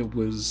up. It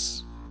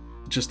was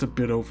just a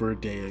bit over a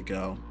day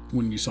ago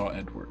when you saw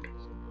Edward.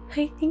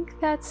 I think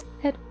that's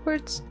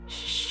Edward's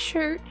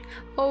shirt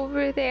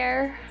over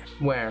there.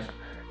 Where?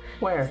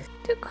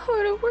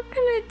 Dakota, we're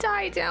gonna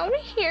die down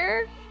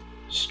here.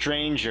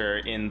 stranger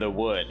in the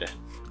wood,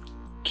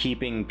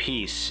 keeping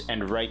peace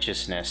and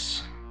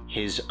righteousness,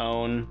 his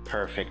own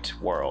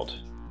perfect world.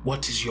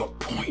 What is your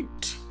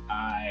point?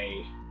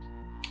 I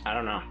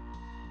don't know.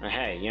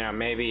 Hey,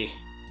 maybe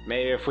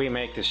if we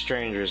make the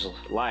stranger's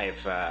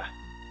life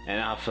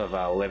enough of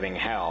a living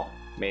hell,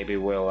 maybe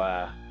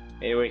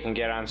we can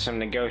get on some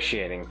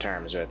negotiating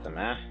terms with them,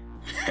 huh?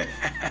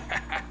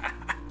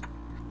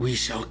 We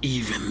shall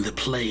even the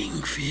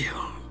playing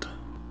field.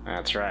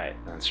 That's right.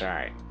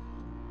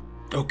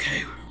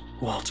 Okay,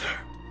 Walter.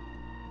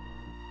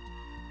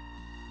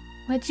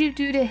 What'd you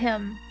do to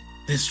him?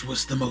 This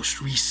was the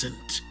most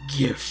recent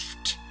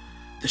gift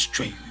the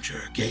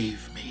stranger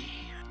gave me.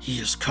 He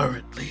is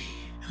currently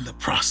in the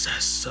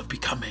process of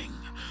becoming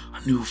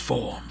a new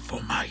form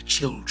for my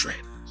children.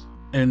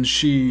 And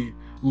she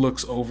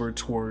looks over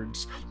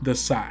towards the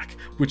sack,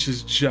 which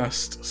has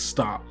just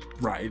stopped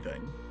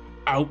writhing.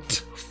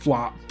 Out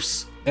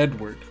flops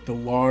Edward, the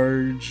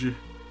large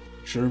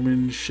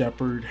German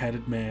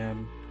shepherd-headed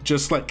man.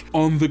 Just like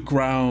on the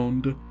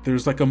ground,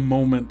 there's like a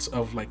moment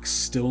of like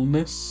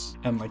stillness,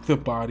 and like the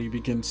body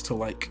begins to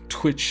like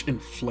twitch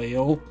and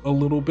flail a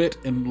little bit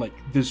in like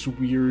this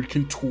weird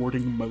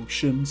contorting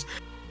motions.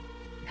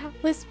 That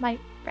was my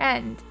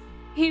friend.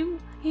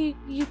 You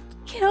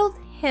killed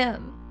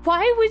him.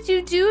 Why would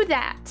you do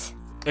that?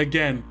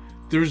 Again,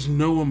 there's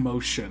no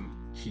emotion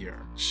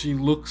here. She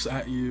looks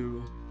at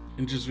you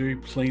and just very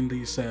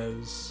plainly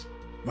says,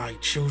 My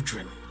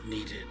children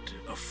needed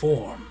a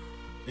form,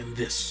 and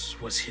this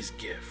was his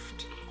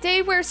gift.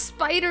 Stay where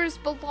spiders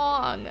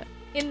belong.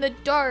 In the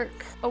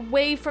dark,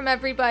 away from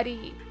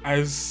everybody.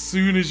 As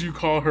soon as you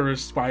call her a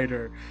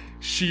spider,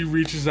 she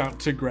reaches out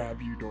to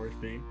grab you,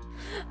 Dorothy.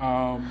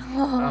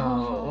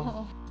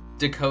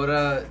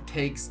 Dakota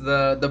takes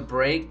the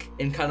break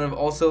and kind of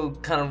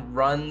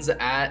runs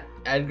at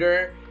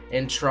Edgar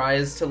and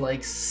tries to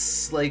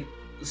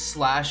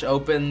slash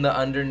open the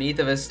underneath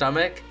of his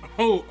stomach.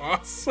 Oh,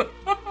 awesome.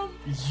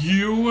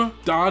 You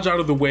dodge out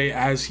of the way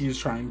as he is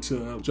trying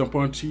to jump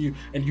onto you,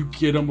 and you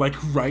get him like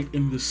right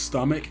in the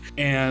stomach,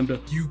 and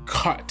you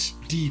cut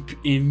deep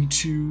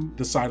into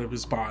the side of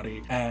his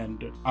body,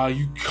 and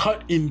you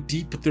cut in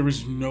deep, but there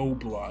is no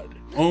blood,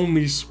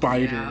 only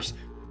spiders.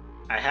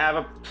 I have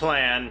a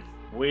plan.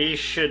 We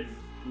should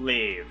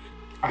leave.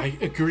 I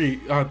agree.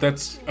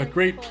 That's a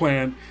great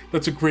plan.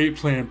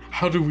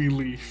 How do we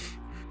leave?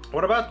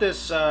 What about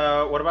this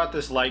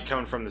light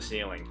coming from the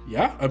ceiling?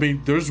 Yeah, I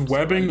mean, there's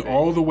webbing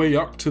all the way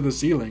up to the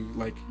ceiling.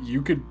 Like,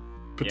 you could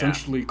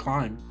potentially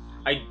climb.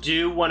 I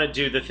do want to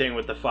do the thing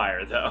with the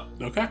fire, though.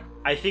 Okay.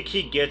 I think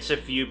he gets a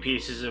few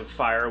pieces of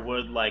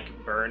firewood,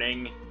 like,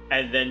 burning,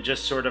 and then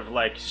just sort of,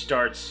 like,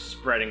 starts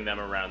spreading them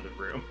around the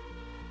room.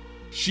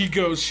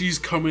 She's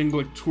coming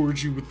like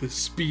towards you with the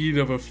speed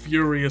of a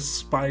furious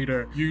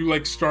spider. You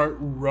like start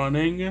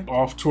running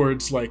off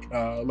towards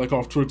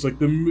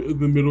the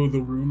middle of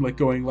the room, like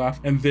going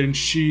left, and then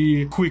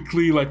she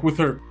quickly, like with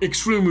her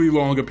extremely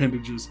long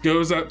appendages,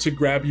 goes out to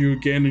grab you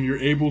again, and you're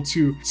able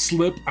to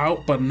slip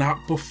out, but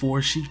not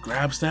before she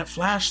grabs that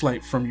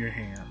flashlight from your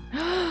hand.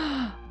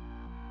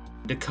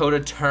 Dakota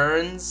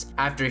turns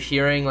after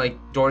hearing like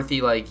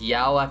Dorothy like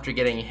yell after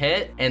getting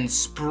hit, and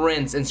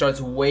sprints and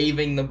starts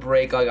waving the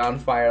brake like on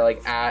fire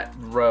like at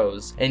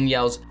Rose, and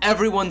yells,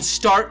 "Everyone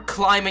start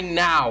climbing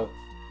now!"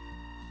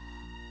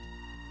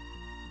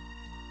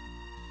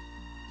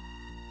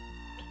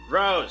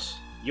 Rose,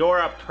 you're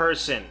a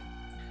person.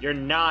 You're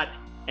not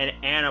an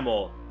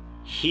animal.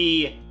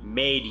 He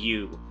made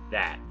you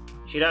that.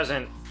 She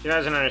doesn't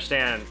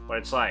understand what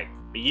it's like,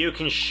 but you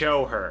can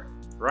show her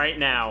right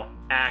now.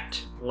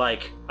 Act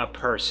like a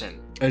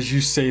person. As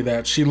you say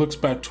that, she looks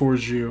back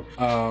towards you,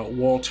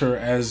 Walter,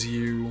 as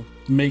you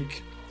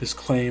make this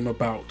claim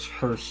about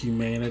her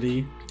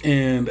humanity.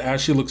 And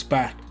as she looks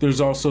back, there's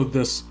also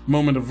this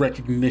moment of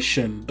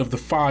recognition of the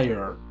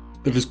fire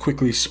that is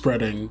quickly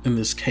spreading in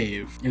this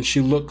cave. And she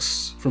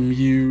looks from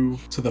you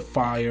to the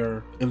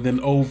fire and then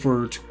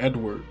over to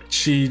Edward.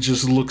 She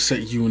just looks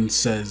at you and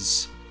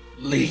says,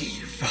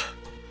 "Leave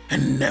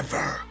and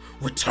never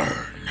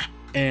return."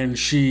 And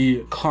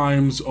she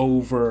climbs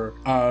over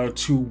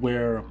to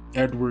where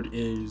Edward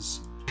is,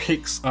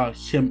 picks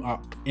him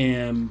up,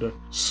 and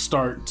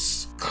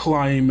starts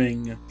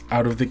climbing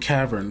out of the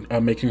cavern,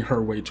 making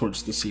her way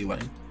towards the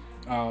ceiling.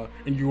 And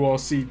you all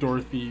see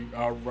Dorothy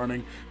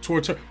running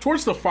towards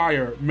the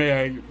fire.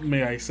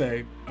 May I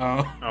say?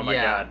 Oh my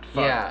God!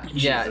 Fuck.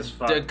 Jesus,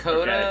 fuck.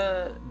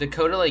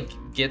 Dakota like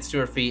gets to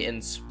her feet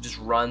and just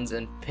runs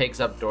and picks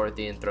up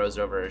Dorothy and throws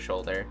her over her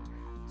shoulder.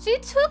 She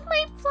took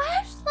my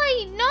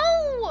flashlight.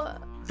 No.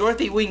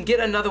 Dorothy, we can get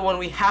another one.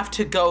 We have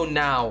to go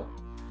now.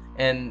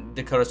 And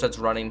Dakota starts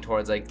running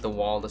towards like the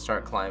wall to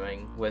start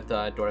climbing with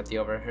Dorothy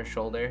over her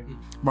shoulder.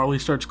 Marley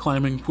starts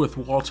climbing with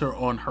Walter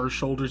on her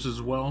shoulders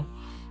as well.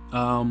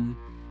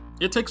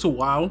 It takes a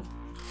while,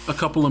 a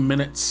couple of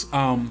minutes.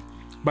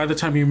 By the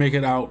time you make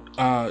it out,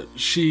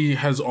 she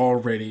has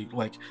already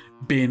like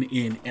been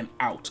in and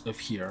out of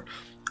here.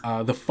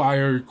 The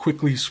fire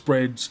quickly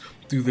spreads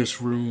through this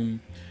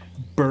room,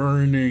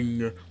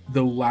 burning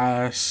the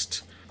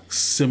last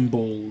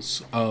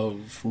symbols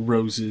of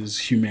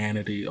Rose's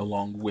humanity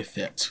along with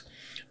it.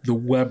 The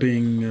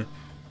webbing,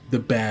 the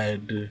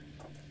bed,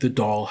 the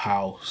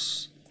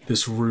dollhouse,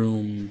 this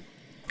room,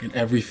 and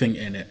everything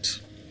in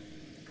it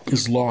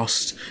is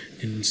lost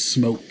in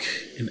smoke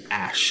and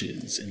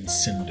ashes and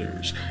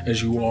cinders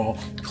as you all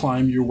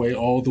climb your way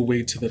all the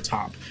way to the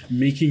top.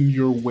 Making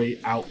your way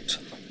out,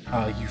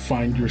 you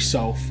find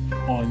yourself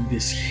on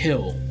this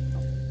hill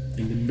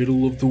in the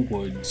middle of the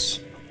woods,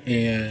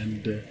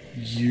 and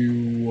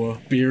you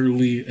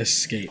barely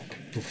escape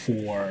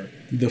before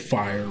the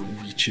fire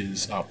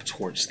reaches up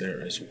towards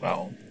there as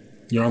well.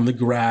 You're on the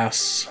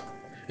grass,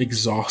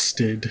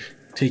 exhausted,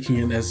 taking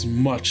in as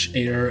much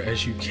air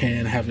as you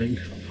can, having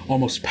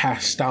almost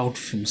passed out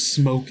from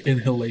smoke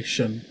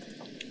inhalation,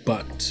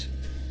 but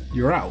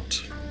you're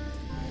out.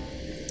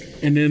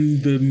 And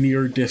in the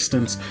near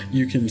distance,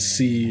 you can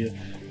see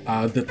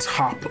the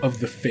top of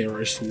the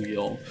Ferris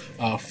wheel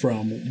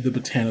from the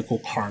Botanical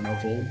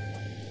Carnival.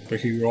 But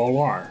here you all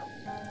are,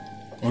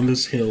 on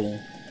this hill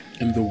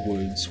in the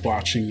woods,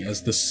 watching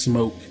as the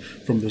smoke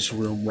from this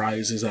room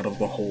rises out of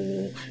the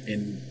hole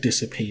and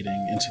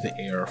dissipating into the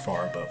air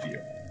far above you.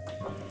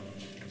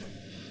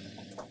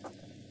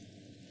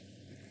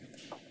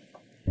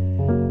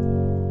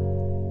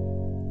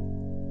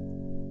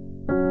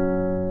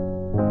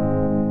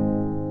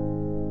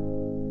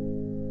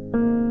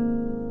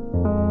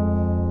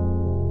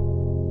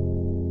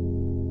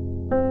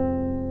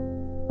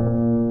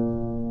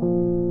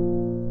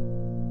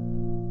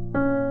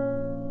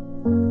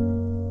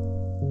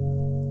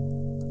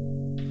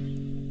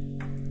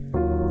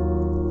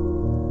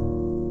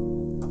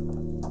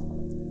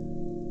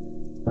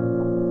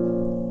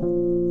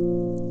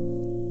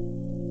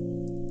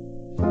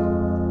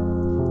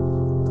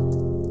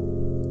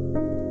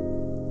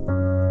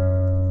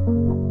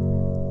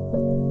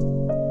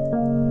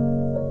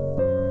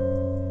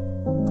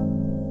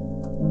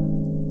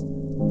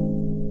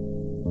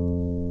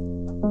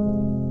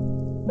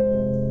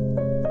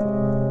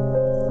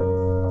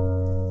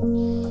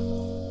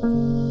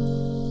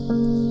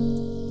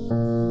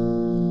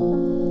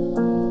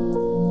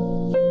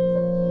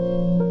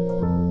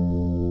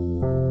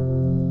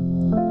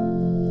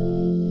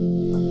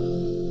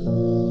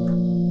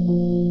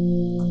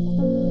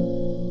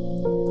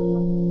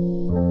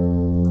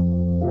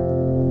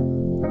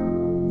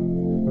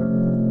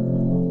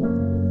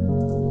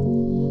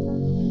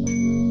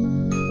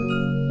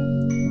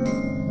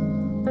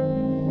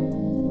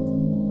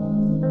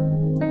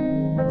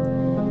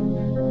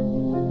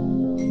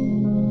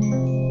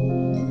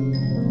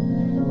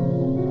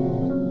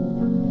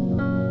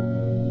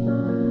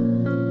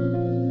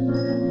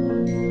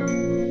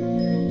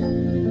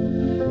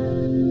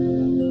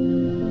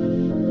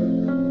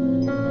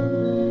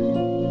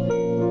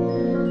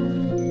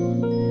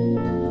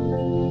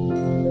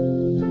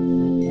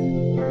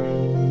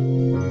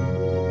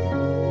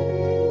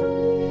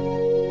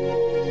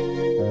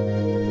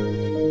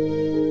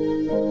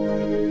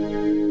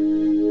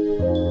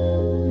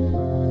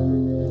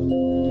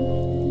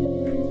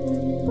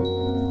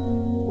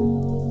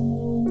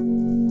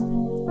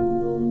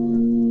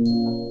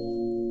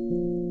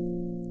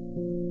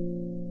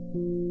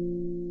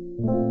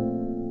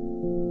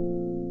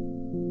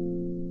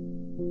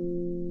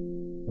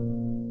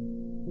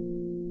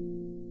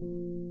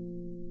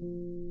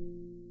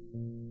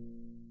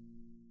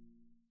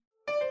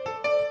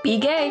 Be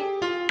gay.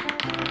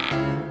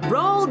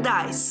 Roll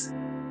dice.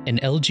 An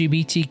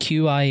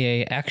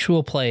LGBTQIA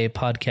actual play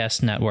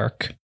podcast network.